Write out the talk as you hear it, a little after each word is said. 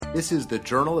This is the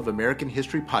Journal of American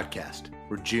History podcast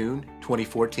for June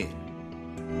 2014.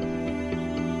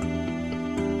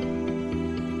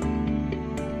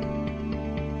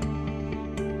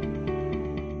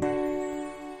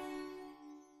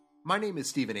 My name is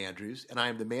Stephen Andrews, and I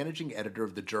am the managing editor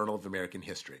of the Journal of American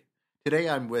History. Today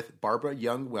I'm with Barbara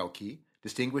Young Welke,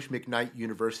 Distinguished McKnight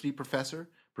University professor,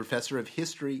 professor of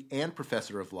history, and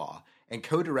professor of law, and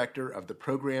co-director of the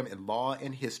program in law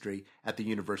and history at the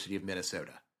University of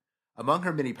Minnesota. Among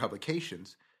her many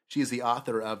publications, she is the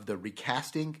author of The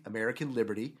Recasting American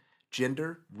Liberty,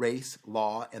 Gender, Race,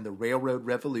 Law, and the Railroad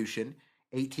Revolution,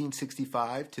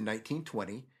 1865 to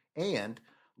 1920, and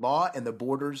Law and the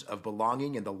Borders of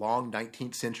Belonging in the Long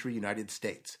 19th Century United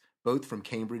States, both from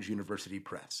Cambridge University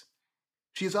Press.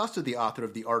 She is also the author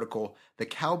of the article The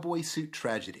Cowboy Suit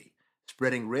Tragedy,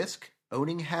 Spreading Risk,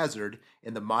 Owning Hazard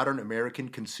in the Modern American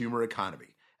Consumer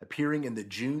Economy, appearing in the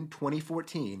June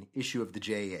 2014 issue of the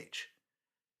JH.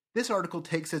 This article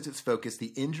takes as its focus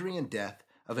the injury and death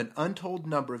of an untold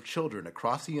number of children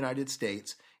across the United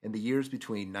States in the years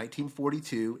between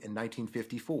 1942 and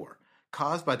 1954,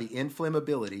 caused by the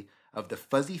inflammability of the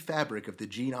fuzzy fabric of the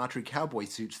Gene Autry cowboy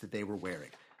suits that they were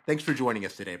wearing. Thanks for joining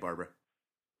us today, Barbara.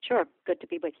 Sure. Good to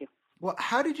be with you. Well,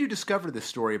 how did you discover this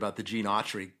story about the Gene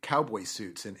Autry cowboy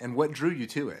suits, and what drew you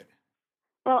to it?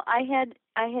 Well, I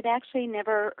had actually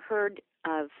never heard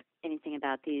of anything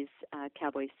about these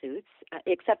cowboy suits,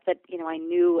 except that, I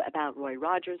knew about Roy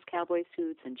Rogers cowboy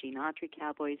suits and Gene Autry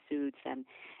cowboy suits, and,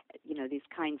 these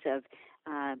kinds of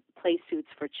play suits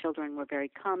for children were very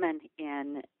common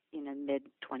in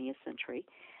mid-20th century.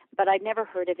 But I'd never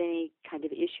heard of any kind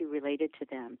of issue related to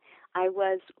them. I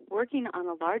was working on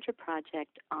a larger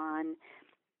project on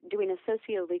doing a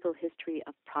socio-legal history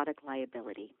of product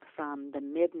liability from the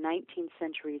mid-19th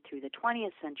century through the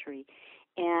 20th century.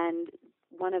 And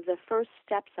one of the first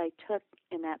steps I took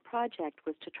in that project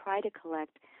was to try to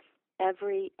collect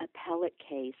every appellate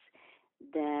case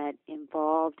that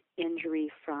involved injury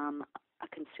from a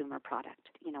consumer product.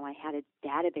 I had a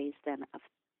database then of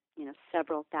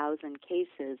several thousand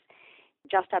cases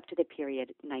just up to the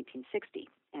period 1960.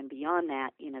 And beyond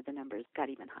that, the numbers got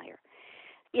even higher.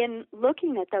 In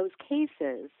looking at those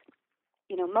cases,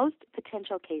 most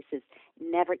potential cases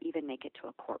never even make it to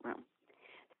a courtroom.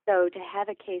 So to have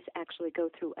a case actually go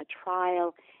through a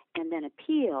trial and then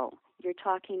appeal, you're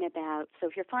talking about, so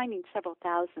if you're finding several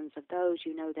thousands of those,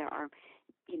 there are,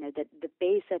 the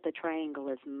base of the triangle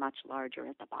is much larger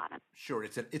at the bottom. Sure,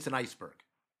 it's an iceberg.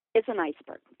 It's an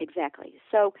iceberg, exactly.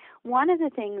 So one of the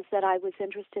things that I was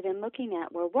interested in looking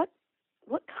at were what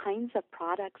kinds of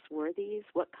products were these,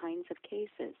 what kinds of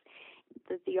cases.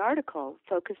 The article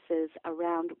focuses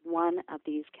around one of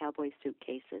these cowboy suit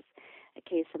cases, a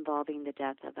case involving the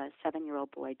death of a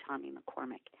 7-year-old boy, Tommy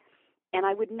McCormick. And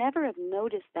I would never have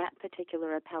noticed that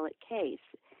particular appellate case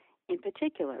in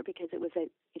particular because it was a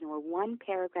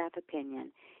one-paragraph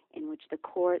opinion in which the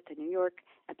New York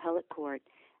Appellate Court,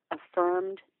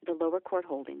 affirmed the lower court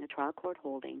holding, the trial court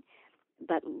holding,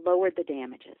 but lowered the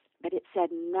damages. But it said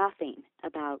nothing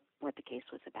about what the case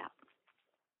was about.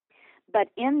 But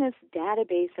in this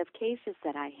database of cases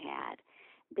that I had,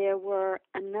 there were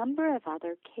a number of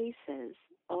other cases,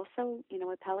 also,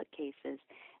 appellate cases,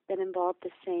 that involved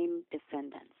the same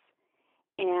defendants.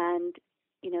 And,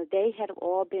 they had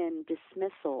all been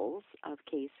dismissals of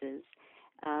cases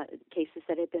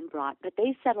that had been brought, but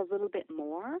they said a little bit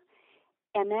more.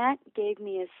 And that gave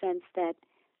me a sense that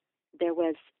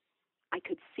I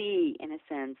could see, in a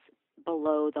sense,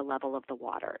 below the level of the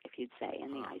water, if you'd say,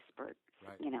 in the iceberg,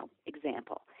 right.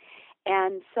 Example.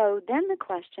 And so then the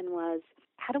question was,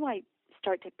 how do I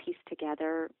start to piece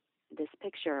together this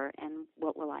picture and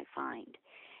what will I find?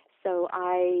 So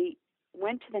I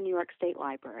went to the New York State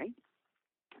Library,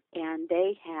 and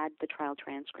they had the trial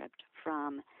transcript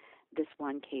from this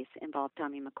one case involved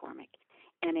Tommy McCormick.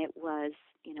 And it was,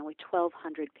 a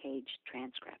 1,200-page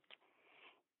transcript.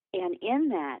 And in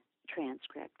that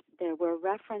transcript, there were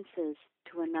references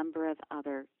to a number of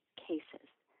other cases.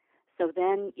 So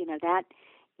then, that,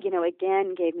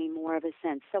 again gave me more of a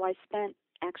sense. So I spent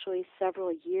actually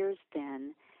several years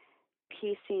then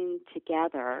piecing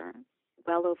together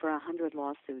well over 100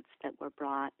 lawsuits that were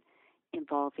brought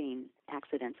involving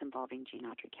accidents involving Gene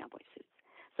Autry cowboy suits.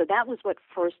 So that was what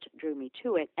first drew me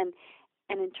to it. And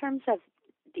in terms of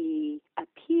the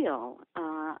appeal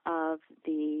of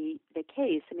the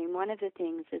case, one of the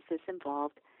things is this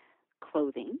involved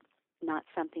clothing, not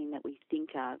something that we think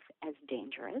of as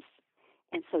dangerous.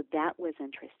 And so that was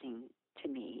interesting to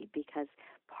me because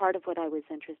part of what I was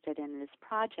interested in this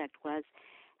project was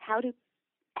how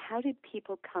did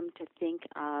people come to think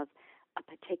of a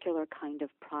particular kind of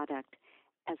product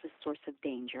as a source of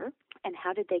danger, and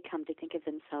how did they come to think of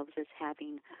themselves as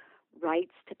having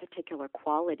rights to particular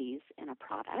qualities in a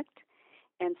product?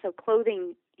 And so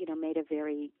clothing, made a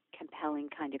very compelling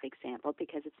kind of example,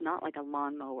 because it's not like a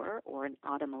lawnmower or an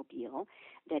automobile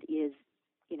that is,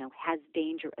 has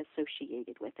danger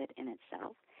associated with it in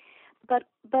itself. But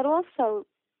also,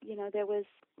 there was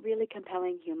really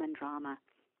compelling human drama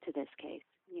to this case.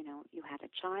 You had a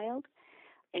child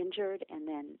injured and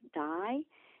then die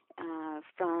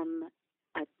from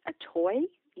a toy,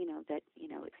 that,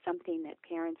 it's something that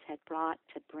parents had brought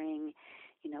to bring,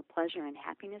 pleasure and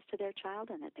happiness to their child,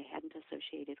 and that they hadn't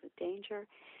associated with danger.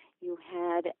 You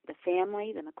had the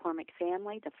family, the McCormick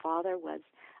family. The father was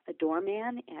a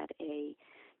doorman at a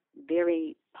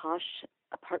very posh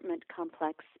apartment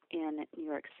complex in New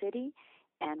York City,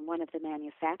 and one of the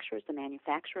manufacturer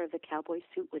of the cowboy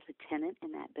suit, was a tenant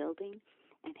in that building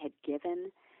and had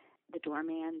given the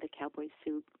doorman the cowboy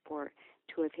suit for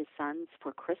two of his sons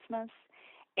for Christmas.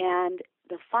 And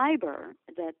the fiber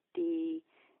that the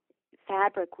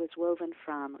fabric was woven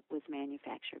from was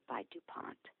manufactured by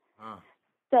DuPont.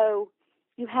 So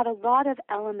you had a lot of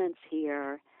elements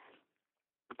here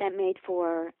that made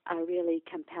for a really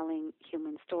compelling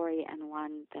human story, and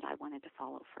one that I wanted to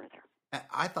follow further.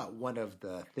 I thought one of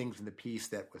the things in the piece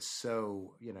that was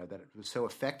so, that it was so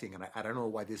affecting, and I don't know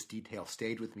why this detail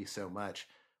stayed with me so much,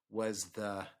 was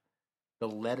the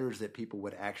letters that people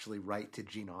would actually write to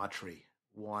Gene Autry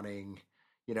wanting,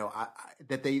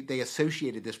 that they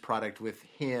associated this product with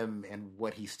him and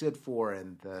what he stood for,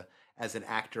 and as an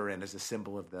actor and as a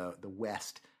symbol of the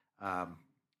West.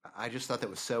 I just thought that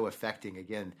was so affecting,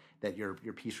 again, that your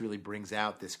piece really brings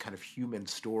out this kind of human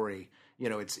story.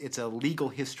 It's a legal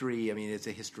history. I mean, it's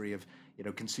a history of,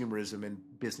 consumerism and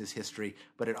business history,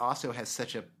 but it also has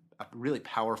such a really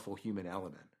powerful human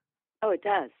element. Oh, it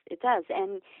does. It does.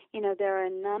 And, there are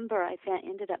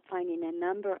ended up finding a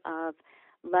number of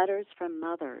letters from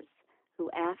mothers who,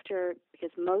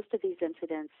 because most of these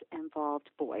incidents involved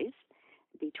boys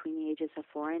between the ages of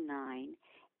 4 and 9,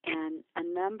 and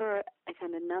I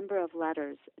found a number of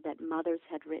letters that mothers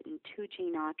had written to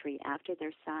Gene Autry after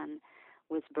their son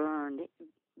was burned.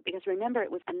 Because remember,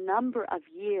 it was a number of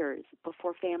years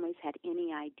before families had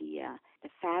any idea the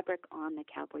fabric on the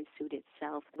cowboy suit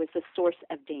itself was the source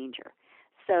of danger.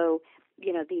 So,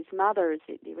 these mothers,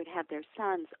 they would have their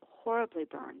sons horribly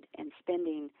burned and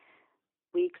spending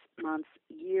weeks, months,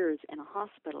 years in a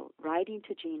hospital, writing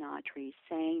to Gene Autry,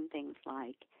 saying things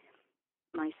like,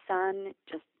 "My son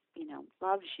just,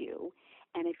 loves you,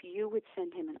 and if you would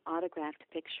send him an autographed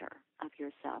picture of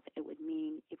yourself, it would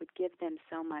give them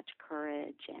so much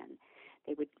courage, and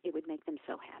it would make them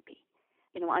so happy."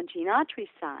 On Gene Autry's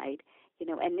side,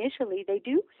 initially they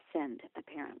do send,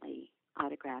 apparently,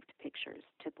 autographed pictures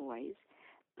to boys.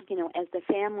 As the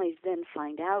families then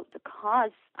find out the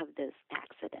cause of this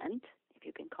accident, if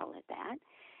you can call it that,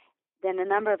 then a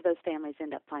number of those families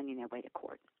end up finding their way to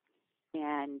court,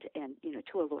 and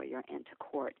to a lawyer and to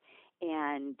court.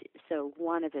 And so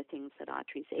one of the things that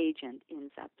Autry's agent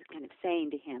ends up kind of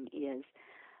saying to him is,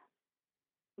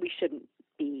 we shouldn't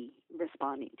be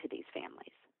responding to these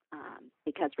families,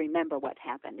 because remember what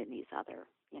happened in these other,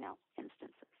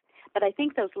 instances. But I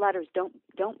think those letters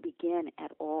don't begin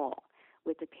at all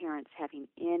with the parents having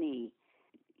any,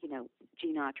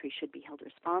 Gene Autry should be held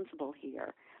responsible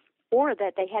here, or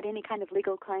that they had any kind of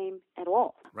legal claim at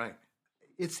all. Right.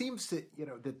 It seems that,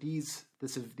 that these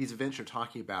events you're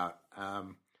talking about,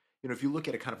 if you look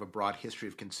at a kind of a broad history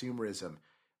of consumerism,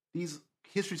 these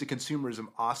histories of consumerism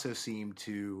also seem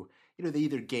to, they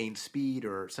either gain speed,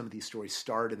 or some of these stories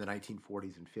start in the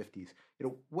 1940s and 50s.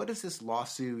 What is this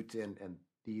lawsuit and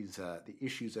these the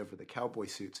issues over the cowboy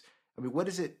suits? I mean, what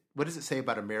does it say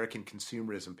about American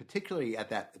consumerism, particularly at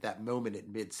that moment at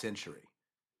mid-century?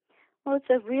 Well, it's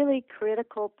a really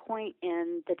critical point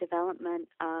in the development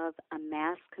of a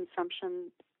mass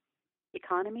consumption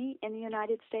economy in the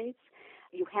United States.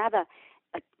 You have a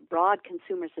broad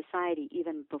consumer society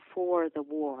even before the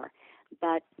war,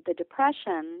 but the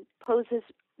Depression poses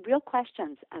real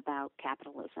questions about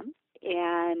capitalism.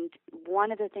 And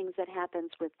one of the things that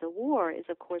happens with the war is,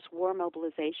 of course, war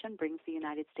mobilization brings the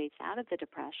United States out of the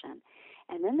Depression.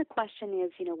 And then the question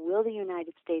is, will the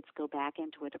United States go back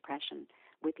into a depression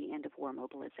with the end of war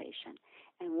mobilization?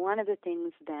 And one of the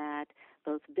things that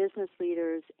both business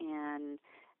leaders and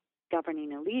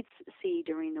governing elites see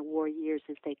during the war years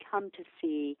is they come to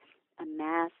see a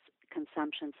mass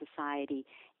consumption society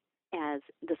as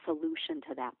the solution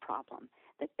to that problem,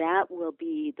 that will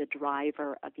be the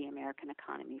driver of the American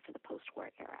economy for the post-war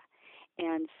era.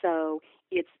 And so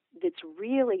it's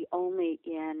really only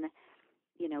in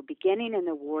beginning in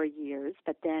the war years,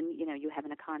 but then, you have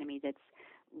an economy that's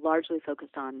largely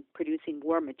focused on producing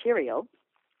war material.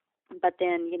 But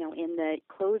then, in the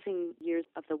closing years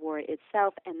of the war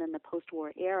itself and then the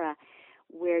post-war era,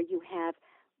 where you have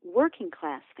working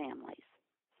class families,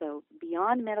 so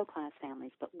beyond middle class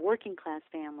families, but working class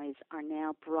families are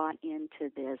now brought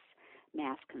into this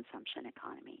mass consumption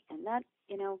economy. And that,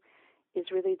 is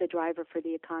really the driver for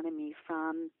the economy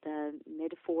from the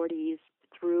mid-40s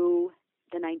through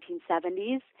the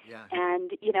 1970s, Yeah.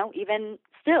 and, even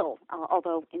still,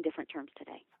 although in different terms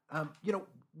today.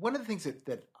 One of the things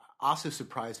that also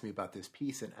surprised me about this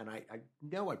piece, and I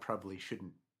know I probably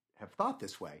shouldn't have thought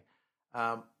this way,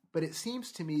 but it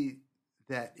seems to me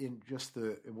that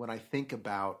when I think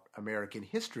about American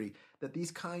history, that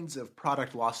these kinds of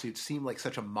product lawsuits seem like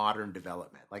such a modern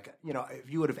development. Like, if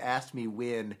you would have asked me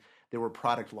when there were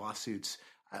product lawsuits,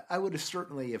 I would have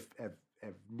certainly have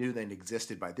knew they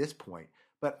existed by this point.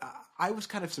 But I was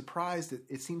kind of surprised that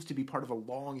it seems to be part of a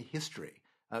long history.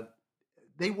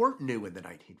 They weren't new in the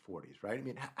 1940s, right? I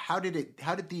mean, how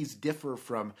did these differ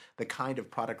from the kind of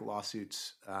product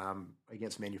lawsuits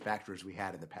against manufacturers we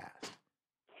had in the past?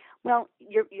 Well,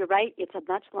 you're right. It's a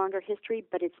much longer history,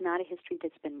 but it's not a history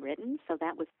that's been written. So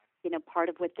that was, part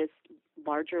of what this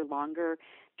larger,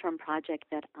 longer-term project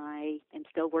that I am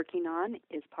still working on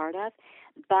is part of.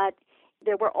 But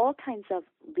there were all kinds of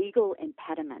legal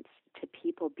impediments to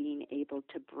people being able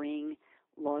to bring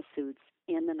lawsuits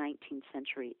in the 19th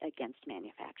century against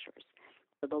manufacturers.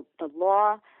 So the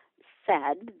law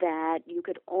said that you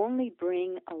could only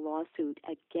bring a lawsuit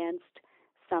against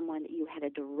someone that you had a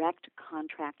direct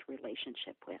contract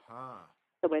relationship with.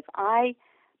 So if I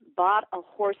bought a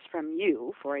horse from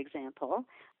you, for example,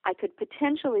 I could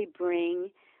potentially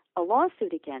bring a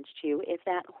lawsuit against you if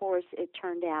that horse, it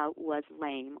turned out, was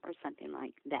lame or something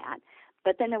like that.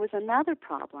 But then there was another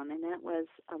problem, and that was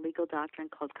a legal doctrine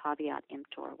called caveat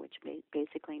emptor, which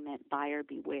basically meant buyer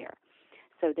beware.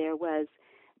 So there was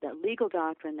the legal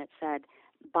doctrine that said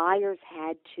buyers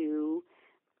had to,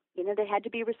 they had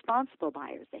to be responsible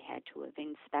buyers. They had to have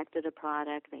inspected a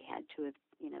product. They had to have,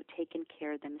 taken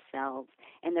care of themselves.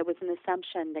 And there was an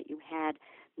assumption that you had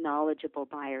knowledgeable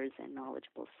buyers and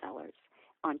knowledgeable sellers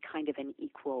on kind of an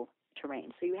equal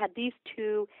terrain. So you had these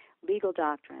two legal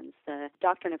doctrines, the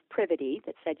doctrine of privity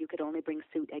that said you could only bring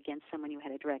suit against someone you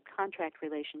had a direct contract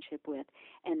relationship with,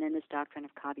 and then this doctrine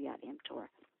of caveat emptor.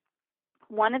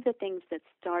 One of the things that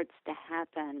starts to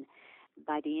happen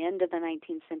by the end of the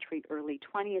 19th century, early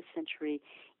 20th century,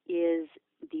 is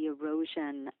the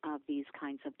erosion of these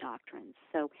kinds of doctrines.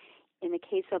 So in the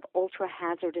case of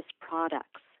ultra-hazardous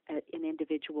products, an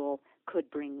individual could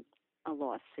bring a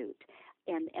lawsuit.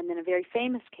 And then a very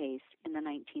famous case in the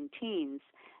 19-teens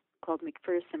called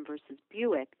McPherson versus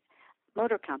Buick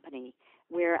Motor Company,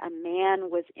 where a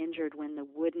man was injured when the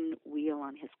wooden wheel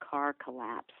on his car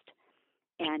collapsed.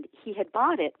 And he had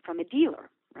bought it from a dealer,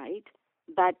 right?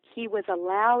 But he was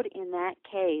allowed in that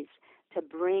case to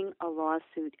bring a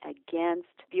lawsuit against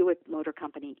Buick Motor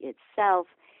Company itself.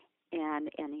 And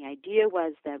the idea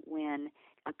was that when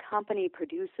a company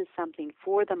produces something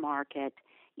for the market,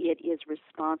 it is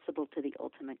responsible to the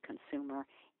ultimate consumer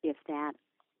if that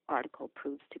article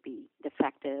proves to be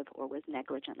defective or was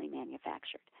negligently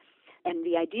manufactured. And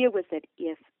the idea was that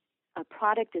if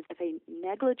a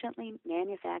negligently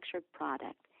manufactured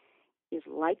product is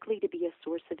likely to be a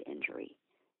source of injury,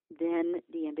 then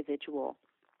the individual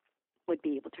would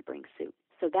be able to bring suit.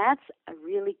 So that's a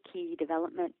really key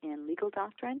development in legal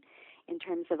doctrine in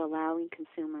terms of allowing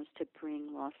consumers to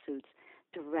bring lawsuits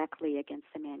directly against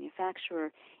the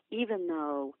manufacturer, even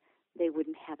though they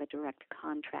wouldn't have a direct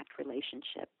contract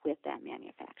relationship with that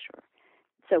manufacturer.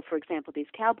 So, for example, these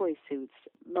cowboy suits,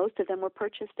 most of them were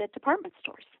purchased at department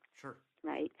stores. Sure.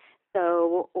 Right?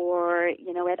 So, or,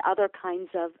 at other kinds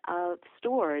of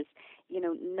stores,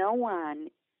 no one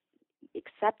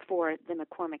except for the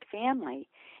McCormick family,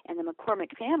 and the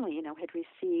McCormick family, had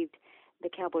received the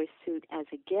cowboy suit as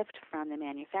a gift from the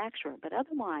manufacturer, but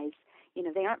otherwise,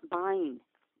 they aren't buying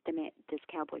this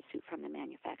cowboy suit from the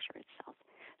manufacturer itself.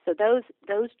 So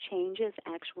those changes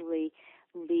actually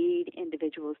lead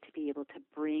individuals to be able to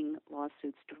bring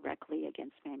lawsuits directly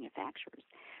against manufacturers.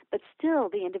 But still,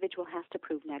 the individual has to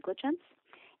prove negligence,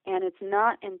 and it's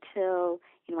not until,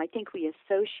 I think we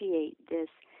associate this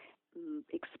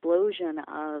explosion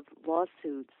of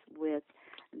lawsuits with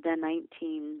the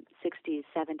 1960s,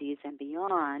 70s, and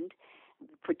beyond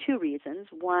for two reasons.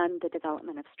 One, the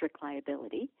development of strict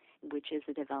liability, which is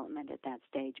a development at that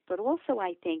stage, but also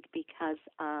I think because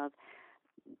of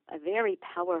a very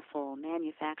powerful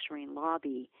manufacturing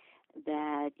lobby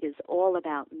that is all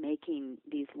about making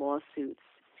these lawsuits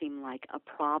seem like a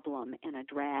problem and a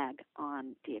drag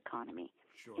on the economy.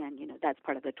 Sure. And that's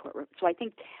part of the tort. So I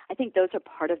think those are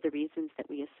part of the reasons that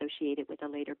we associate it with a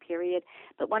later period.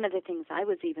 But one of the things I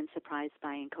was even surprised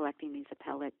by in collecting these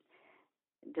appellate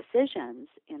decisions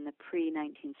in the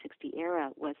pre-1960 era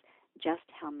was just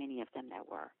how many of them there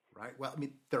were. Right. Well, I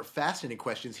mean, there are fascinating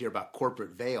questions here about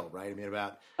corporate veil, right? I mean,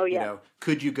 about,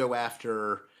 could you go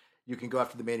after, you can go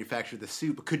after the manufacturer of the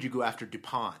suit, but could you go after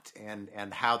DuPont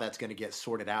and how that's going to get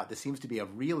sorted out? This seems to be a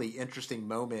really interesting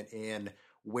moment in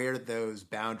where those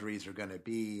boundaries are going to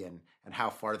be and how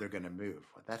far they're going to move.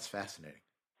 Well, that's fascinating.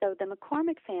 So the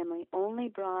McCormick family only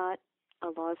brought a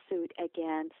lawsuit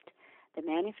against the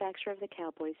manufacturer of the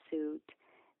cowboy suit,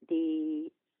 the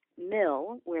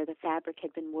mill where the fabric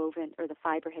had been woven, or the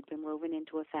fiber had been woven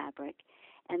into a fabric,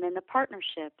 and then the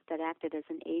partnership that acted as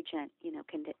an agent,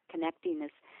 connecting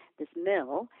this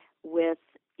mill with,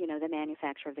 the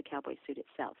manufacturer of the cowboy suit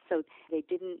itself. So they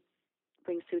didn't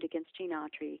bring suit against Gene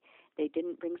Autry. They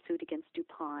didn't bring suit against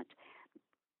DuPont.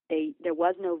 There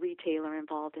was no retailer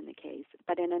involved in the case.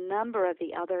 But in a number of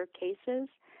the other cases,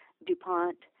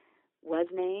 DuPont was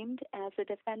named as a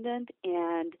defendant,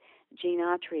 and Gene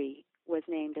Autry was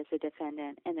named as a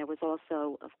defendant, and there was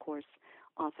also, of course,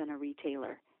 often a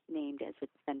retailer named as a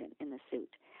defendant in the suit.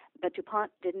 But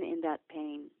DuPont didn't end up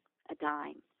paying a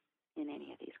dime in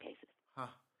any of these cases. Huh.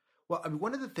 Well, I mean,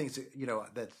 one of the things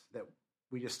that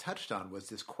we just touched on was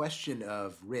this question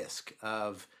of risk,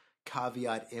 of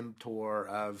caveat emptor,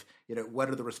 of what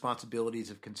are the responsibilities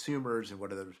of consumers and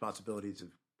what are the responsibilities of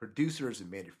producers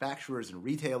and manufacturers and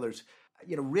retailers.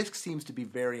 Risk seems to be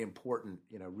very important,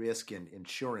 risk and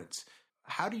insurance.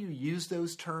 How do you use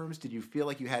those terms? Did you feel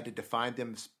like you had to define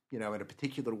them, in a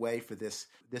particular way for this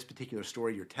particular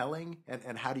story you're telling?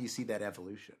 And how do you see that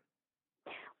evolution?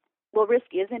 Well, risk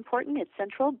is important. It's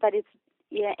central, but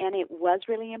and it was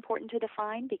really important to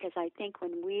define, because I think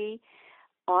when we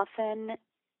often,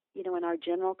 in our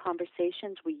general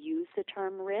conversations, we use the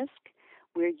term risk,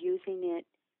 we're using it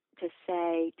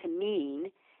to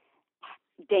mean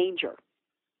danger,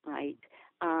 right?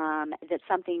 That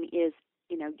something is,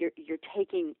 you're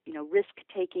taking,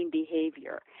 risk-taking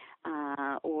behavior,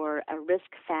 or a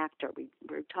risk factor.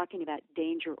 We're talking about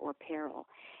danger or peril.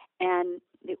 And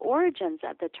the origins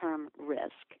of the term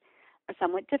risk are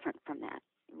somewhat different from that.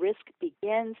 Risk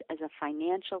begins as a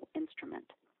financial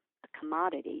instrument, a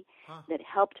commodity that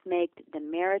helped make the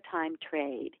maritime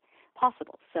trade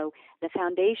possible. So the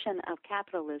foundation of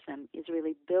capitalism is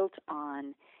really built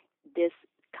on this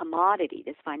commodity,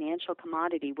 this financial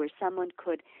commodity, where someone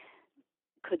could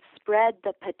spread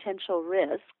the potential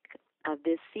risk of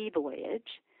this sea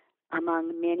voyage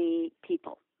among many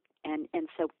people. And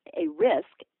so a risk,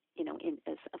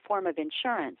 as a form of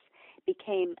insurance,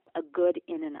 became a good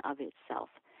in and of itself,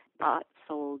 bought,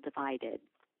 sold, divided,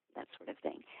 that sort of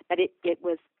thing. But it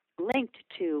was linked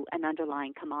to an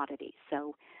underlying commodity.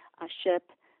 So a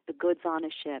ship, the goods on a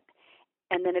ship.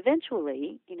 And then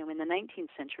eventually, in the 19th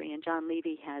century, and John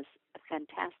Levy has a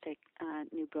fantastic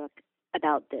new book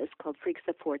about this called Freaks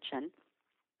of Fortune,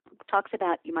 talks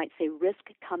about, you might say, risk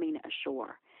coming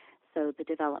ashore. So the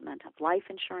development of life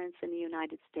insurance in the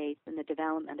United States and the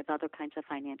development of other kinds of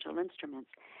financial instruments.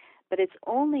 But it's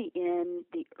only in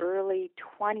the early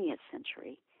 20th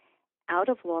century, out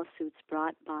of lawsuits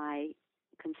brought by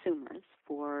consumers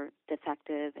for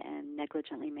defective and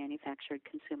negligently manufactured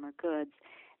consumer goods,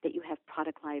 that you have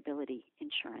product liability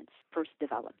insurance first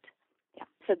developed. Yeah.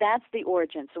 So that's the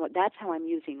origin. So that's how I'm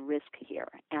using risk here.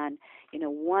 And,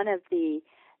 one of the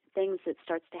things that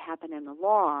starts to happen in the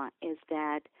law is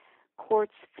that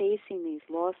courts facing these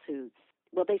lawsuits,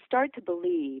 they start to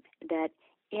believe that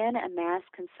in a mass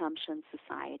consumption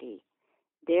society,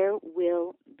 there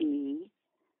will be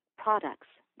products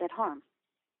that harm,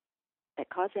 that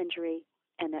cause injury,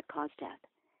 and that cause death.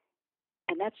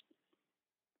 And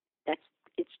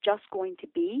it's just going to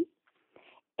be.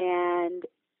 And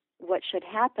what should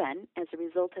happen as a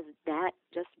result of that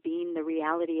just being the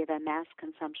reality of a mass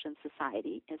consumption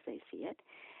society, as they see it,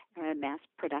 or a mass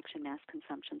production, mass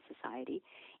consumption society,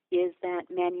 is that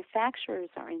manufacturers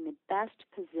are in the best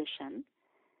position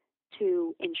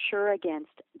to insure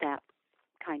against that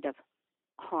kind of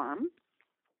harm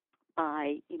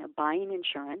by, buying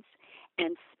insurance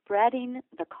and spreading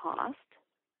the cost,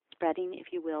 if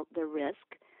you will, the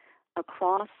risk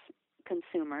across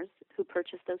consumers who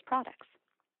purchase those products,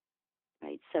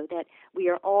 right? So that we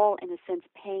are all, in a sense,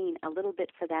 paying a little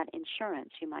bit for that insurance,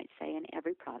 you might say, in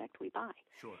every product we buy.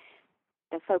 Sure.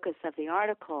 The focus of the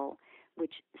article,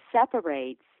 which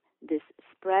separates this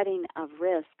spreading of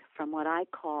risk from what I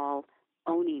call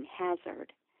owning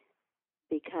hazard,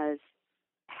 because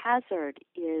hazard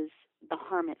is the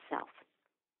harm itself.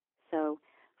 So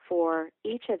for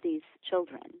each of these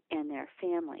children and their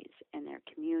families and their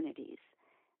communities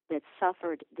that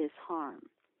suffered this harm,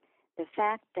 the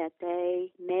fact that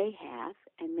they may have,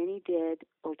 and many did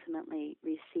ultimately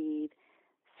receive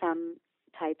some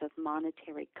type of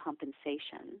monetary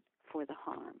compensation for the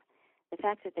harm, the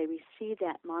fact that they receive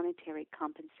that monetary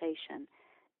compensation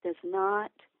does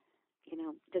not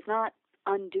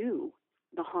undo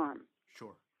the harm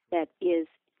Sure. that is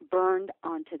burned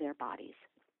onto their bodies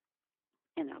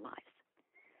in their lives.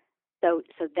 So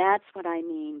that's what I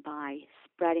mean by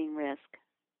spreading risk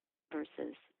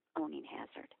versus owning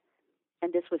hazard.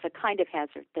 And this was a kind of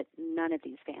hazard that none of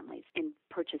these families, in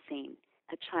purchasing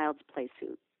a child's play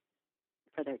suit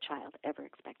for their child, ever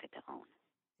expected to own.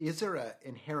 Is there an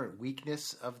inherent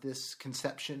weakness of this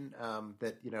conception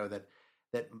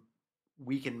that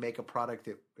we can make a product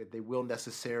that they will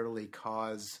necessarily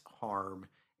cause harm,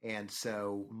 and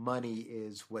so money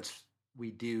is what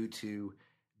we do to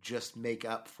just make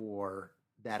up for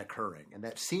that occurring? And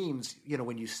that seems,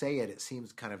 when you say it, it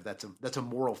seems kind of that's a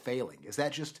moral failing. Is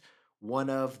that just one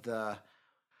of the,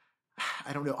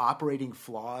 operating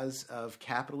flaws of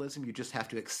capitalism? You just have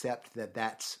to accept that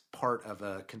that's part of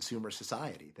a consumer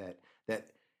society, that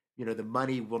the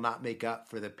money will not make up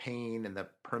for the pain and the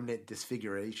permanent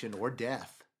disfiguration or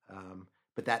death.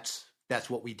 But that's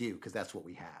what we do because that's what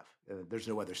we have. There's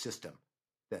no other system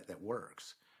that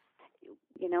works.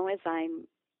 As I'm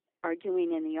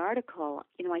arguing in the article,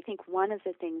 I think one of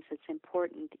the things that's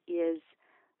important is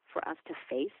for us to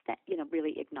face that,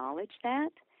 really acknowledge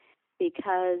that,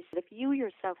 because if you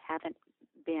yourself haven't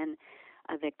been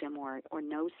a victim or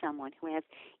know someone who has,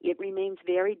 it remains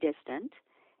very distant,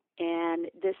 and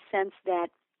this sense that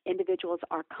individuals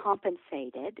are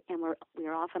compensated, and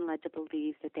we're often led to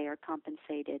believe that they are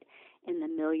compensated in the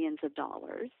millions of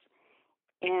dollars.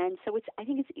 And so I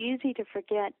think it's easy to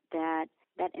forget that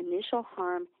initial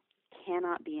harm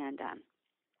cannot be undone.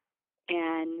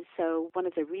 And so one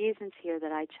of the reasons here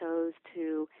that I chose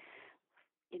to,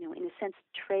 in a sense,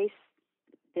 trace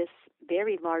this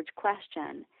very large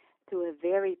question through a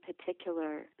very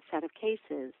particular set of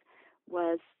cases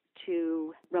was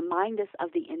to remind us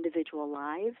of the individual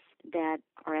lives that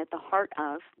are at the heart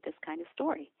of this kind of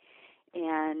story.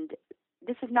 And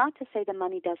this is not to say the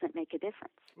money doesn't make a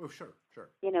difference. Oh, sure.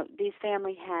 These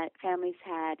families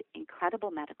had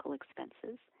incredible medical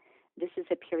expenses. This is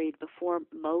a period before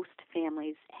most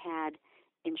families had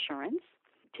insurance.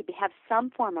 To have some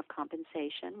form of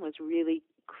compensation was really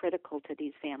critical to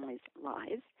these families'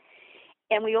 lives.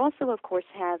 And we also, of course,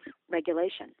 have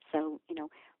regulation. So,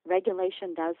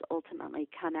 regulation does ultimately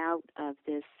come out of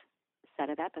this set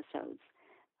of episodes,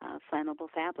 flammable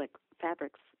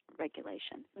fabrics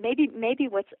regulation. Maybe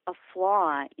what's a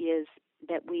flaw is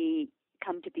that we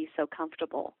come to be so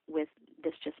comfortable with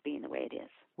this just being the way it is.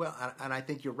 Well, and I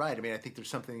think you're right. I think there's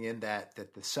something in that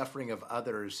the suffering of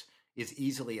others is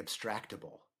easily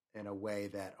abstractable in a way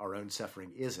that our own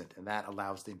suffering isn't, and that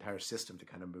allows the entire system to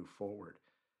kind of move forward.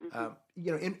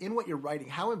 Mm-hmm. In what you're writing,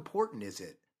 how important is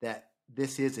it that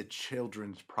this is a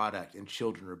children's product and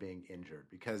children are being injured?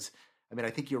 Because, I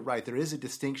think you're right. There is a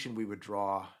distinction we would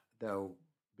draw, though,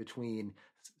 between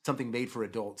something made for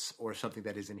adults or something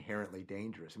that is inherently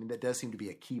dangerous. That does seem to be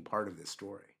a key part of this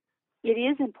story. It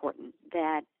is important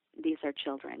that these are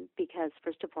children because,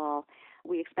 first of all,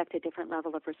 we expect a different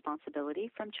level of responsibility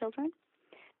from children.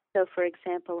 So, for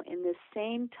example, in this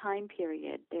same time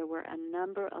period, there were a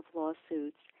number of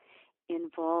lawsuits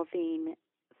involving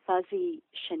fuzzy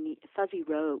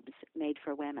robes made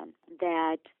for women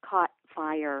that caught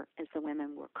fire as the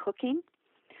women were cooking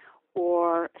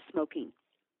or smoking.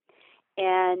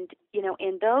 And,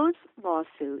 in those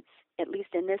lawsuits, at least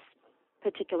in this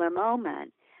particular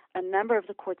moment, a number of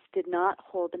the courts did not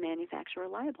hold the manufacturer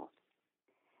liable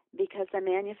because the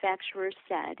manufacturer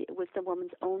said it was the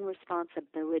woman's own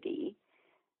responsibility.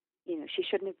 She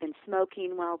shouldn't have been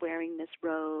smoking while wearing this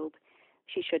robe.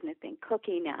 She shouldn't have been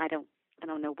cooking. Now, I don't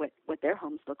know what their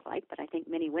homes look like, but I think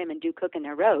many women do cook in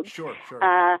their robes. Sure.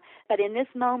 But in this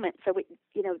moment, so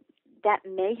that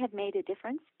may have made a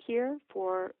difference here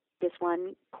for this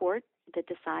one court that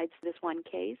decides this one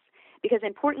case. Because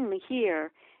importantly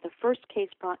here, the first case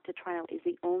brought to trial is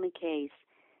the only case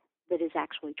that is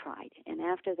actually tried. And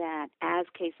after that, as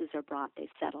cases are brought, they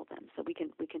settle them. So we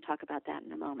can talk about that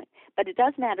in a moment. But it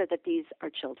does matter that these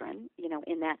are children,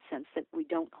 in that sense that we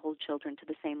don't hold children to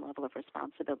the same level of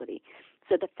responsibility.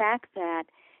 So the fact that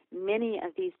many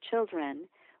of these children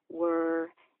were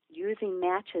using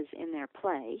matches in their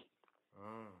play,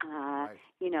 right.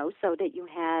 So that you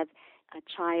have a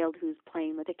child who's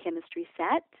playing with a chemistry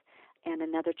set and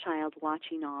another child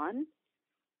watching on,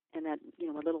 and that,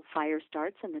 a little fire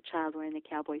starts, and the child wearing the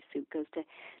cowboy suit goes to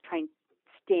try and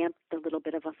stamp the little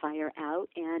bit of a fire out,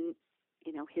 and,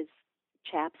 his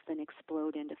chaps then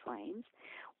explode into flames.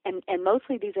 And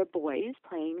mostly these are boys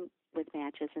playing with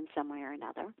matches in some way or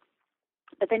another.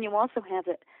 But then you also have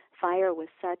that fire was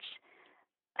such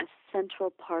a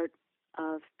central part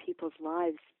of people's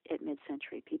lives at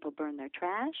mid-century. People burn their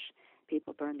trash.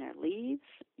 People burn their leaves.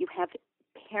 You have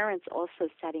parents also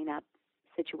setting up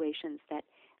situations that,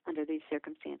 under these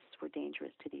circumstances, were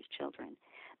dangerous to these children.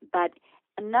 But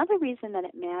another reason that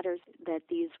it matters that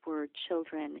these were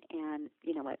children and,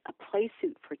 a play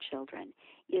suit for children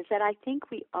is that I think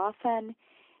we often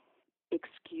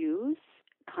excuse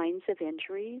kinds of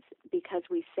injuries because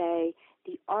we say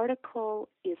the article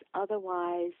is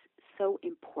otherwise so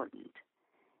important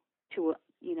to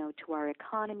our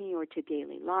economy or to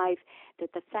daily life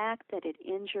that the fact that it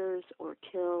injures or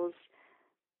kills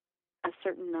a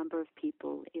certain number of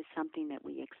people is something that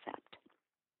we accept.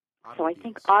 So I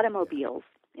think automobiles,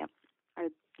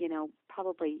 are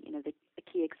probably the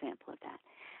key example of that.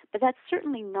 But that's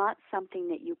certainly not something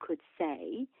that you could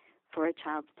say for a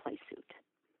child's play suit.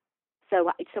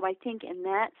 So I think in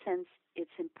that sense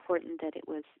it's important that it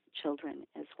was children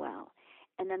as well.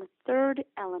 And then a third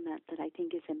element that I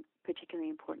think is particularly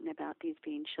important about these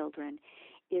being children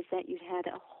is that you had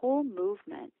a whole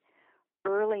movement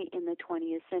early in the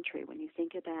 20th century when you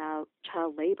think about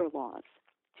child labor laws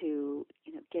to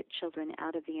get children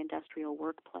out of the industrial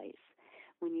workplace,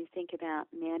 when you think about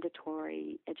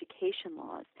mandatory education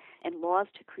laws and laws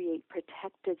to create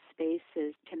protected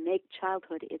spaces to make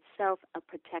childhood itself a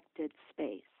protected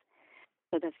space.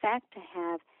 So the fact to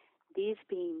have these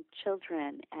being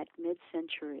children at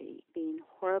mid-century being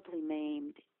horribly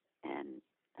maimed and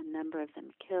a number of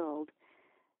them killed,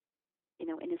 in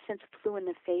a sense flew in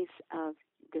the face of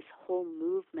this whole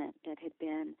movement that had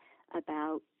been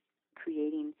about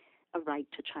creating a right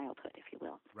to childhood, if you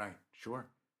will. Right, sure.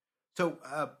 So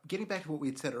getting back to what we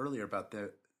had said earlier about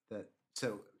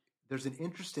so there's an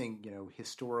interesting,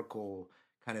 historical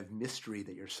kind of mystery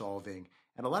that you're solving,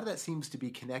 and a lot of that seems to be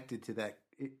connected to the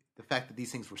fact that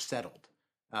these things were settled.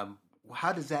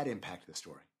 How does that impact the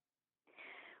story?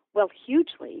 Well,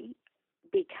 hugely,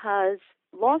 because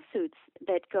lawsuits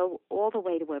that go all the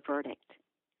way to a verdict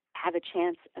have a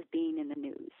chance of being in the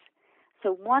news.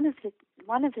 So one of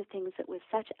the things that was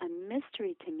such a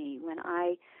mystery to me when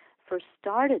I first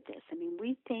started this,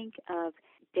 we think of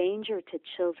danger to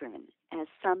children as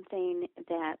something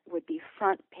that would be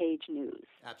front page news.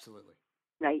 Absolutely.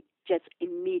 Right? Just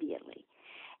immediately.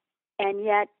 And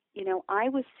yet, I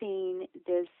was seeing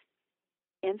this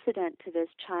incident to this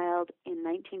child in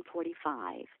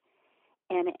 1945.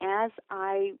 And as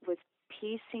I was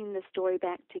piecing the story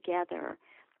back together,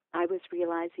 I was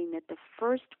realizing that the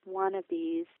first one of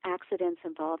these accidents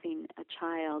involving a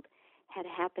child had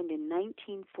happened in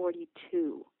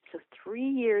 1942, so 3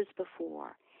 years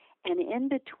before. And in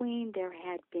between there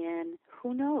had been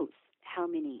who knows how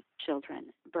many children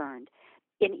burned.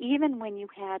 And even when you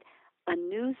had a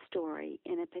news story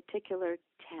in a particular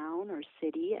town or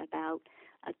city about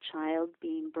a child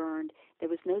being burned, there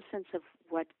was no sense of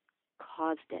what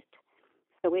caused it.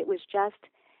 So it was just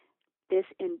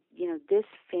this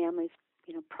family's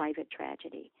private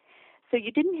tragedy. So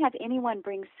you didn't have anyone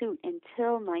bring suit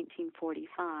until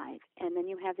 1945, and then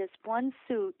you have this one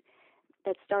suit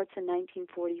that starts in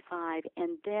 1945,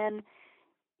 and then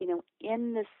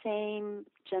in the same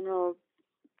general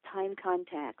time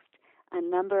context, a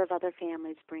number of other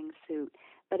families bring suit.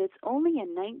 But it's only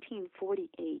in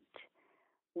 1948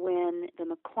 when the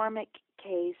McCormick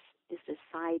case is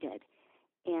decided,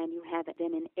 and you have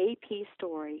then an AP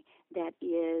story that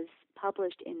is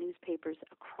published in newspapers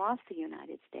across the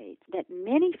United States, that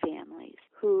many families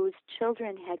whose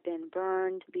children had been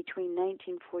burned between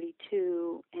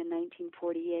 1942 and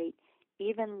 1948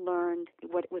 even learned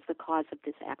what was the cause of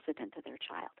this accident to their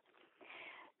child.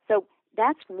 So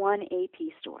that's one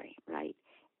AP story, right?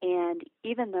 And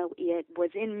even though it was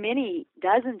in many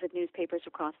dozens of newspapers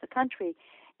across the country,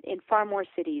 in far more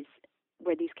cities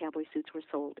where these cowboy suits were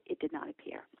sold, it did not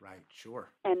appear. Right, sure.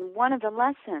 And one of the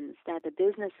lessons that the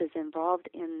businesses involved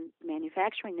in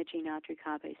manufacturing the Gene Autry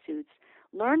cowboy suits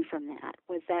learned from that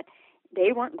was that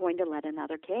they weren't going to let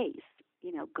another case,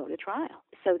 go to trial.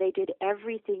 So they did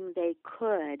everything they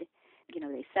could.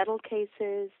 They settled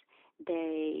cases.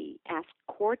 They asked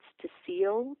courts to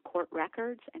seal court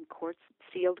records, and courts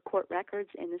sealed court records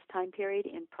in this time period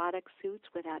in product suits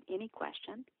without any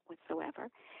question whatsoever.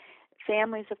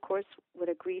 Families, of course, would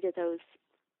agree to those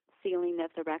sealing of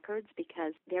the records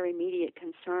because their immediate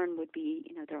concern would be,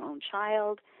 their own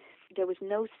child. There was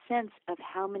no sense of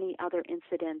how many other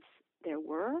incidents there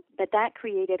were, but that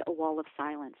created a wall of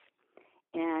silence.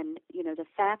 And, the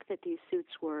fact that these suits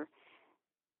were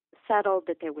settled,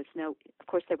 that there was no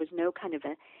kind of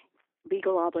a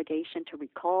legal obligation to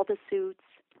recall the suits,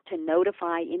 to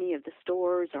notify any of the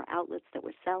stores or outlets that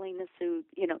were selling the suit,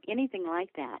 anything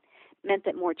like that, meant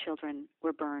that more children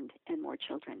were burned and more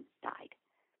children died.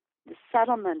 The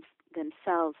settlements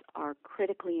themselves are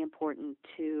critically important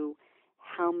to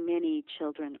how many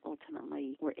children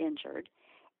ultimately were injured.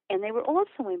 And they were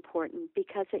also important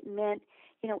because it meant,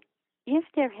 if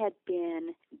there had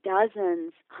been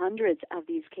dozens, hundreds of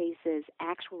these cases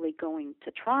actually going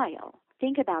to trial,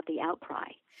 think about the outcry.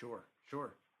 Sure.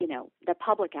 The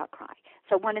public outcry.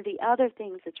 So one of the other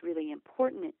things that's really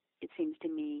important, it seems to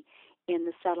me, in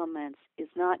the settlements is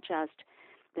not just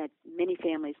that many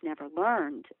families never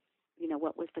learned,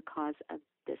 what was the cause of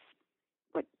this,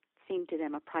 what seemed to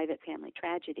them a private family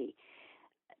tragedy,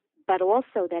 but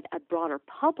also that a broader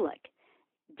public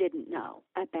didn't know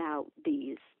about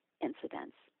these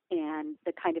incidents and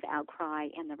the kind of outcry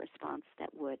and the response that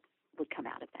would come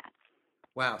out of that.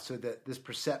 Wow, so this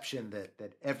perception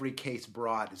that every case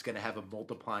brought is going to have a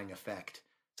multiplying effect.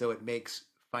 So it makes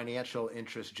financial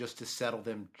interest just to settle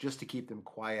them, just to keep them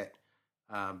quiet,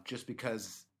 just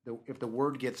because if the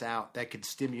word gets out, that could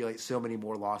stimulate so many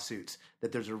more lawsuits.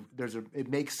 That it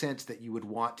makes sense that you would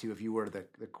want to, if you were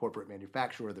the corporate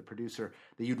manufacturer or the producer,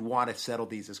 that you'd want to settle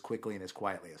these as quickly and as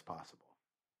quietly as possible.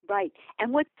 Right.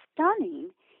 And what's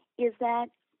stunning is that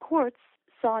courts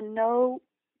saw no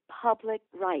public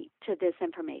right to this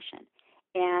information.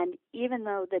 And even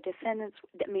though the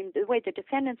way the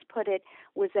defendants put it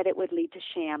was that it would lead to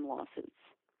sham lawsuits.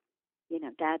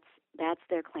 That's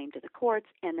their claim to the courts,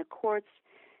 and the courts,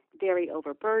 very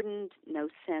overburdened, no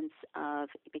sense of,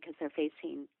 because they're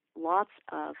facing lots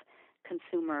of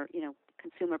consumer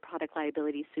product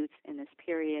liability suits in this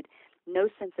period, no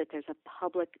sense that there's a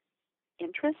public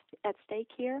interest at stake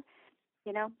here,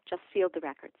 just sealed the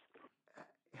records.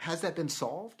 Has that been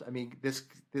solved? I mean, this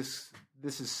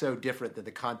is so different than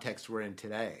the context we're in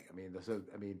today.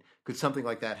 Could something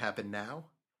like that happen now?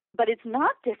 But it's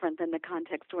not different than the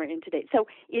context we're in today. So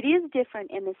it is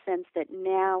different in the sense that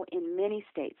now in many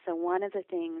states, so one of the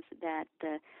things that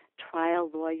the trial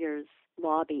lawyers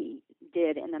lobby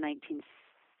did in the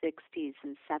 1960s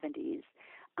and 70s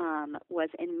was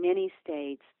in many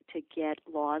states to get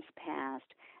laws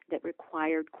passed that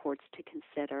required courts to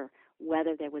consider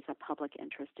whether there was a public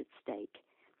interest at stake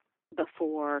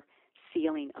before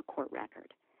sealing a court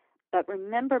record. But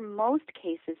remember, most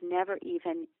cases never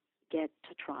even get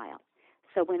to trial.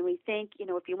 So when we think,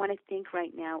 if you want to think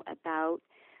right now about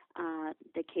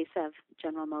the case of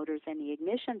General Motors and the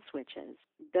ignition switches,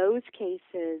 those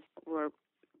cases were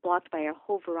blocked by a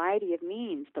whole variety of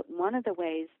means, but one of the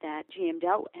ways that GM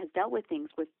has dealt with things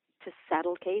was to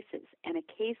settle cases. And a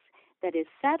case that is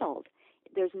settled,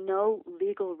 there's no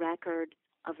legal record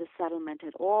of the settlement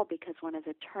at all, because one of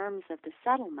the terms of the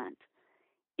settlement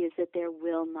is that there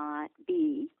will not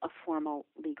be a formal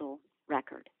legal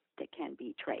record that can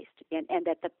be traced, and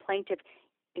that the plaintiff,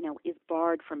 is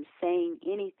barred from saying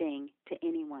anything to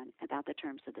anyone about the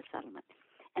terms of the settlement.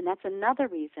 And that's another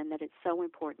reason that it's so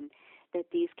important that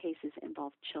these cases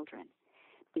involve children,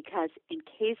 because in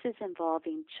cases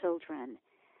involving children,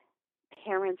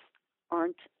 parents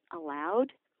aren't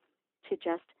allowed to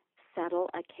just settle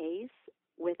a case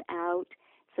without,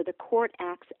 so the court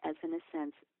acts as, in a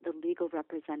sense, the legal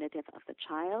representative of the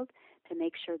child to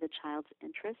make sure the child's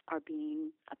interests are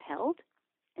being upheld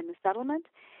in the settlement,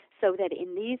 so that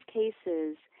in these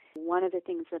cases, one of the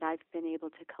things that I've been able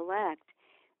to collect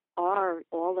are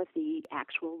all of the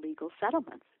actual legal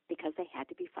settlements, because they had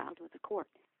to be filed with the court.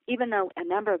 Even though a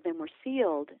number of them were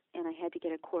sealed and I had to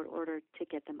get a court order to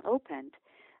get them opened,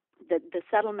 the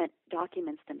settlement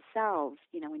documents themselves,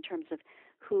 in terms of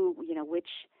who, which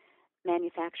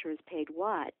manufacturers paid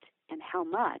what and how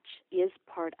much, is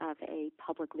part of a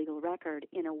public legal record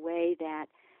in a way that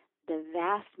the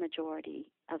vast majority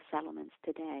of settlements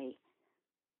today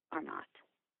are not.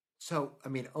 So,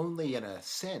 only in a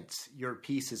sense, your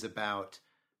piece is about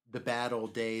the bad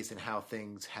old days and how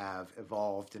things have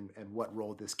evolved and what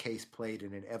role this case played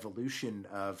in an evolution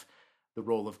of the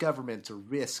role of government or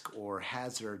risk or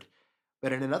hazard.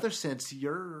 But in another sense,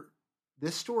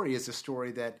 this story is a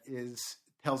story that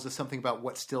tells us something about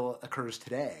what still occurs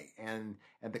today and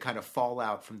the kind of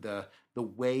fallout from the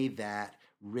way that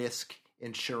risk,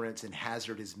 insurance, and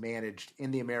hazard is managed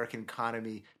in the American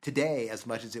economy today as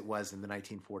much as it was in the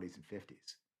 1940s and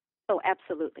 50s. Oh,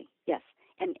 absolutely, yes.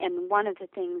 And one of the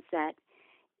things that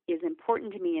is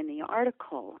important to me in the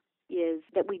article is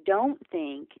that we don't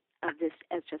think of this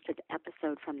as just an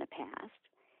episode from the past,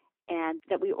 And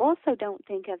that we also don't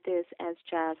think of this as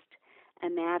just a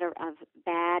matter of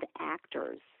bad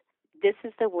actors. This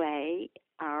is the way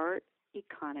our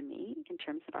economy, in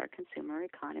terms of our consumer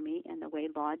economy, and the way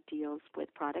law deals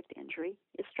with product injury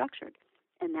is structured.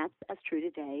 And that's as true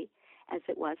today as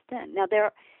it was then. Now,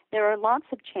 there are lots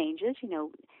of changes.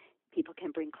 People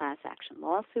can bring class action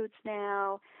lawsuits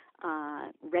now,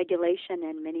 regulation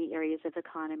in many areas of the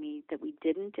economy that we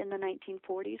didn't in the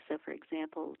 1940s. So, for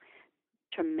example,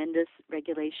 tremendous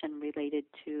regulation related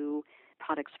to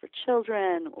products for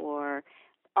children or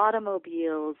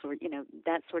automobiles or,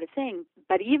 that sort of thing.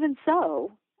 But even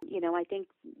so, I think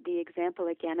the example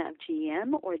again of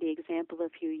GM or the example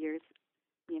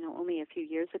only a few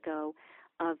years ago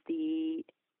of the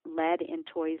lead in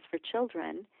toys for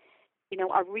children,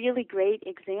 are really great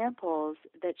examples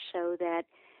that show that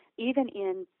even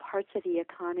in parts of the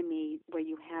economy where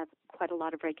you have quite a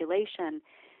lot of regulation,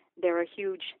 there are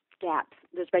huge gaps.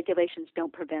 Those regulations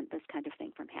don't prevent this kind of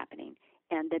thing from happening.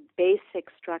 And the basic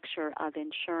structure of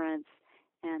insurance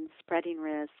and spreading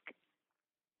risk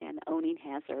and owning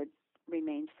hazard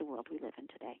remains the world we live in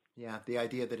today. Yeah, the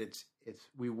idea that it's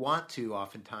we want to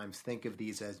oftentimes think of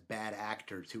these as bad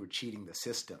actors who are cheating the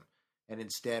system, and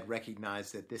instead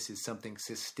recognize that this is something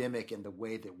systemic in the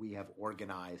way that we have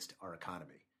organized our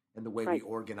economy and the way we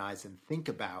organize and think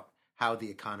about how the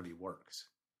economy works.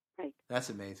 Right. That's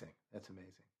amazing. That's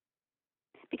amazing.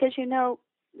 Because,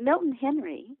 Milton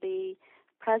Henry, the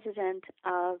president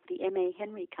of the M.A.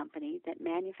 Henry Company that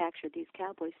manufactured these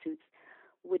cowboy suits,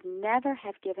 would never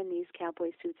have given these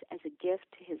cowboy suits as a gift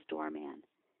to his doorman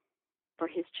for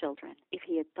his children if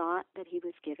he had thought that he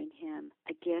was giving him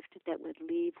a gift that would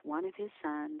leave one of his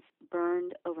sons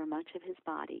burned over much of his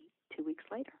body 2 weeks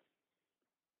later.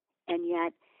 And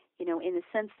yet, in the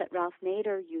sense that Ralph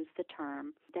Nader used the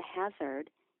term, the hazard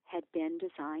had been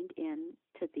designed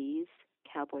into these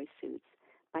cowboy suits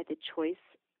by the choice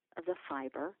of the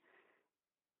fiber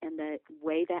and the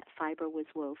way that fiber was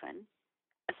woven.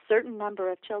 A certain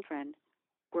number of children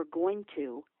were going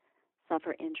to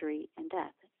suffer injury and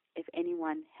death if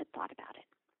anyone had thought about it.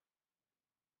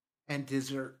 And is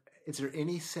there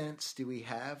any sense, do we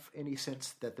have any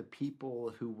sense that the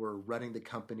people who were running the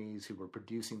companies, who were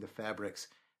producing the fabrics,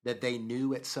 that they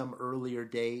knew at some earlier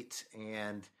date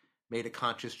and made a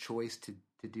conscious choice to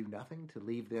do nothing, to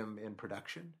leave them in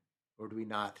production? Or do we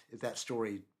not? Is that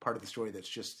story part of the story that's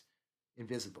just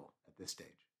invisible at this stage?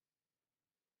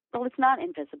 Well, it's not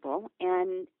invisible,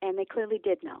 and they clearly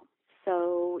did know.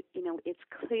 So, it's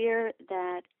clear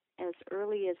that as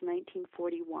early as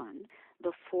 1941,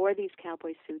 before these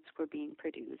cowboy suits were being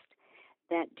produced,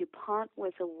 that DuPont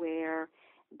was aware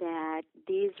that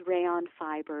these rayon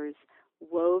fibers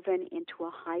woven into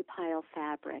a high-pile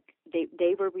fabric,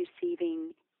 they were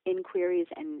receiving inquiries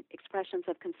and expressions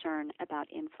of concern about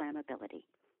inflammability.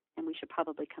 And we should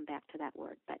probably come back to that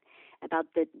word, but about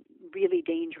the really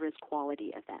dangerous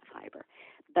quality of that fiber.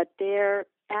 But their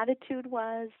attitude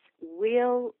was,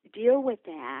 we'll deal with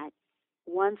that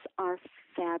once our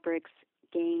fabrics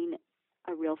gain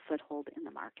a real foothold in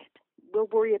the market. We'll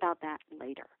worry about that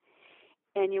later.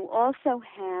 And you also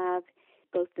have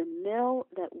both the mill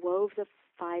that wove the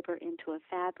fiber into a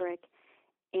fabric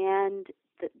and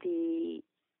the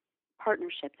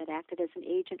partnership that acted as an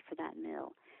agent for that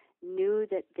mill knew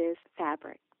that this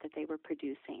fabric that they were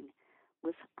producing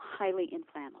was highly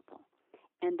inflammable.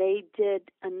 And they did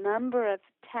a number of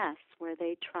tests where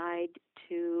they tried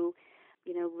to,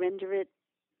 render it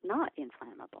not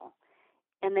inflammable.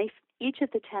 And each of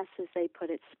the tests, as they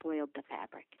put it, spoiled the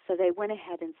fabric. So they went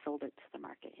ahead and sold it to the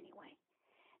market anyway.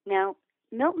 Now,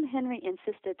 Milton Henry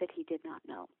insisted that he did not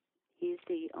know. He's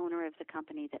the owner of the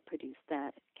company that produced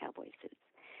the cowboy suits.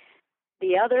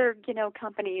 The other,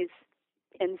 companies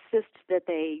insist that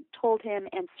they told him,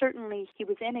 and certainly he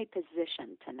was in a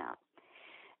position to know.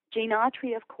 Gene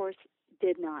Autry, of course,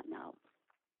 did not know.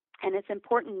 And it's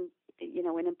important,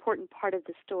 an important part of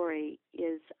the story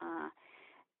is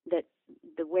that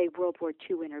the way World War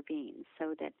II intervened,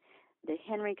 so that the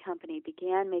Henry Company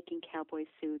began making cowboy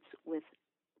suits with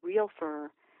real fur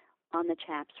on the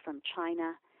chaps from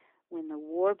China. When the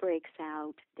war breaks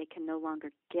out, they can no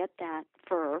longer get that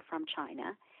fur from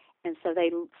China. And so they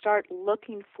start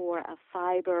looking for a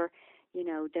fiber,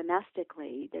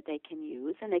 domestically that they can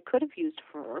use. And they could have used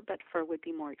fur, but fur would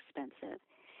be more expensive.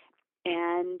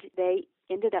 And they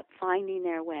ended up finding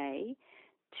their way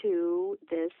to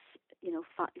this,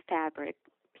 fabric,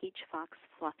 Peach Fox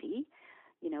Fluffy,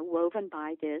 woven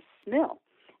by this mill.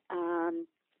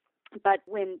 But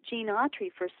when Gene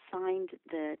Autry first signed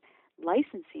the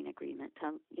licensing agreement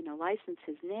to, license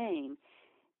his name,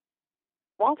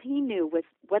 all he knew was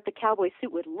what the cowboy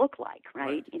suit would look like,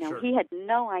 right? Sure. He had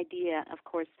no idea, of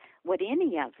course, what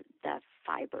any of the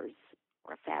fibers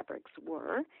or fabrics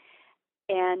were,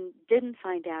 and didn't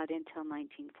find out until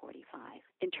 1945.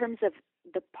 In terms of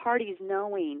the parties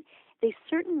knowing, they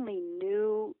certainly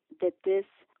knew that this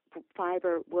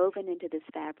fiber woven into this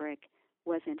fabric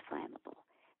was inflammable.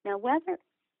 Now, whether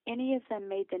any of them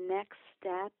made the next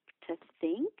step to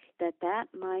think that that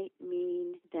might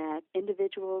mean that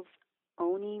individuals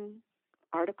owning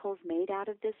articles made out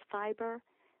of this fiber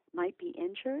might be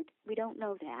injured, we don't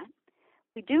know that.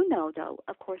 We do know, though,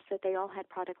 of course, that they all had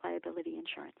product liability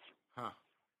insurance. Huh.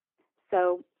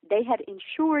 So they had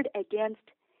insured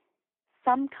against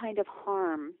some kind of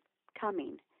harm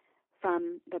coming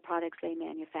from the products they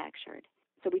manufactured.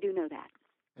 So we do know that.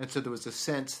 And so there was a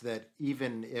sense that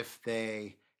even if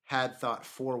they had thought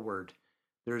forward,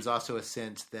 there's also a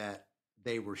sense that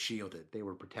they were shielded, they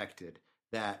were protected,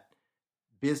 that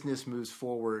business moves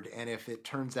forward, and if it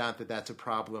turns out that that's a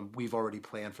problem, we've already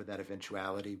planned for that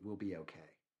eventuality, we'll be okay.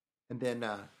 And then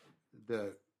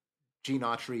the Gene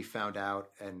Autry found out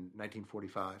in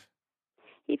 1945.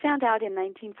 He found out in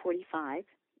 1945.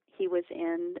 He was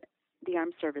in the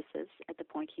armed services at the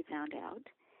point he found out.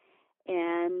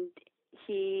 And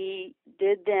he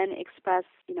did then express,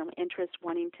 interest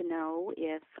wanting to know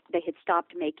if they had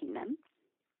stopped making them,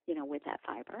 with that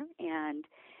fiber. And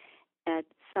at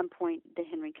some point, the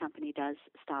Henry Company does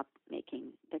stop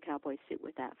making the cowboy suit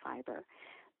with that fiber.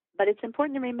 But it's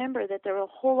important to remember that there are a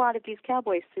whole lot of these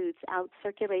cowboy suits out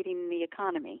circulating in the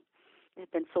economy.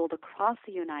 They've been sold across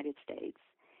the United States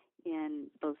in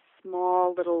both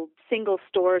small little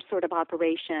single-store sort of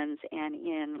operations and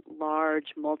in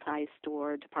large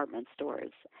multi-store department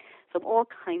stores. So all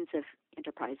kinds of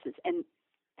enterprises. And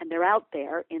they're out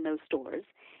there in those stores,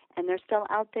 and they're still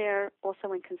out there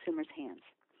also in consumers' hands.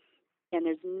 And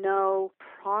there's no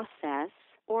process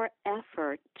or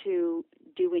effort to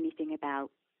do anything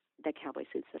about the cowboy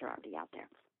suits that are already out there.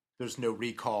 There's no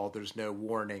recall, there's no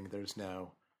warning, there's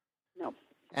no... No.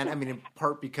 And I mean, in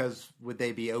part because would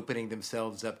they be opening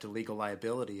themselves up to legal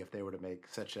liability if they were to make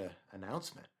such an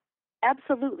announcement?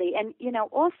 Absolutely. And,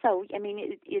 also,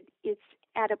 it's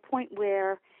at a point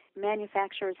where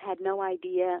manufacturers had no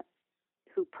idea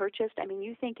who purchased.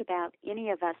 You think about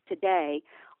any of us today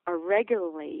are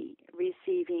regularly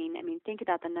receiving, think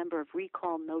about the number of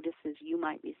recall notices you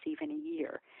might receive in a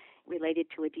year related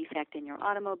to a defect in your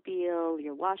automobile,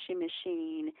 your washing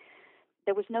machine.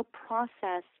 There was no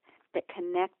process that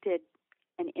connected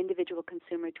an individual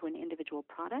consumer to an individual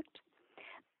product.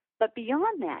 But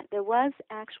beyond that, there was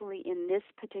actually in this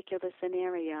particular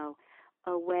scenario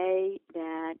a way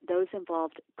that those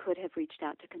involved could have reached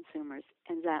out to consumers,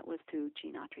 and that was through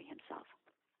Gene Autry himself.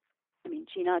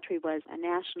 Gene Autry was a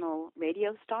national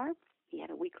radio star. He had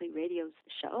a weekly radio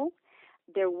show.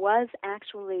 There was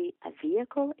actually a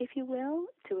vehicle, if you will,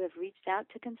 to have reached out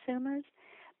to consumers,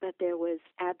 but there was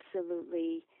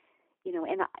absolutely,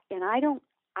 and I don't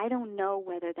know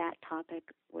whether that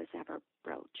topic was ever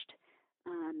broached.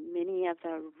 Many of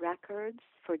the records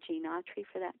for Gene Autry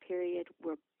for that period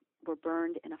were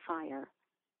burned in a fire,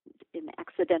 in an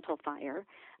accidental fire.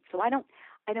 So I don't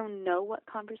know what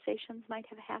conversations might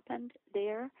have happened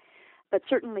there, but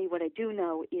certainly what I do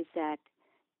know is that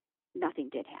nothing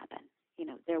did happen.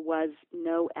 There was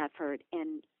no effort,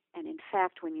 and in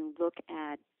fact, when you look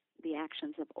at the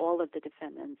actions of all of the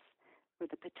defendants or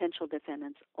the potential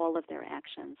defendants, all of their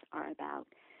actions are about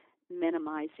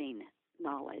minimizing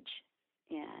knowledge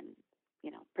and,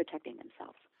 protecting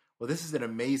themselves. Well, this is an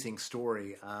amazing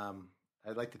story.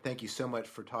 I'd like to thank you so much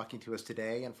for talking to us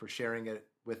today and for sharing it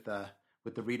with the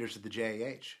readers of the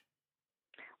JAH.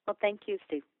 Well, thank you,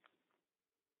 Steve.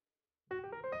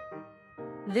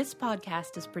 This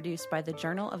podcast is produced by the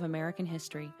Journal of American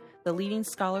History, the leading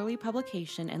scholarly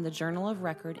publication and the journal of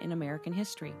record in American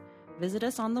history. Visit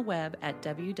us on the web at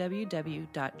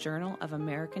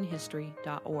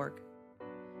www.journalofamericanhistory.org.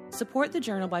 Support the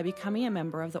journal by becoming a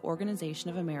member of the Organization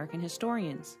of American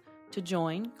Historians. To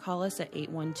join, call us at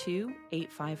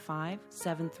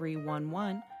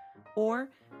 812-855-7311 or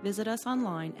visit us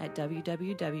online at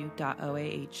www.oah.org.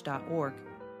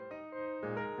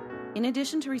 In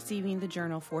addition to receiving the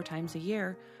journal 4 times a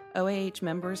year, OAH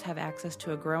members have access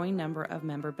to a growing number of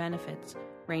member benefits,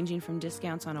 ranging from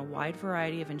discounts on a wide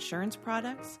variety of insurance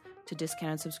products, to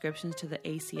discounted subscriptions to the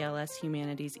ACLS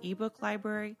Humanities ebook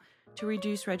library, to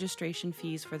reduced registration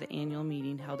fees for the annual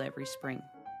meeting held every spring.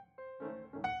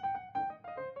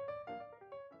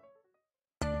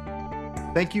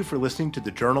 Thank you for listening to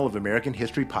the Journal of American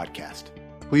History podcast.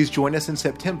 Please join us in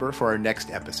September for our next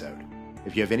episode.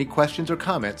 If you have any questions or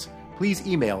comments, please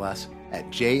email us at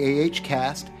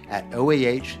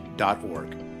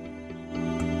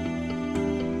jahcast@oah.org.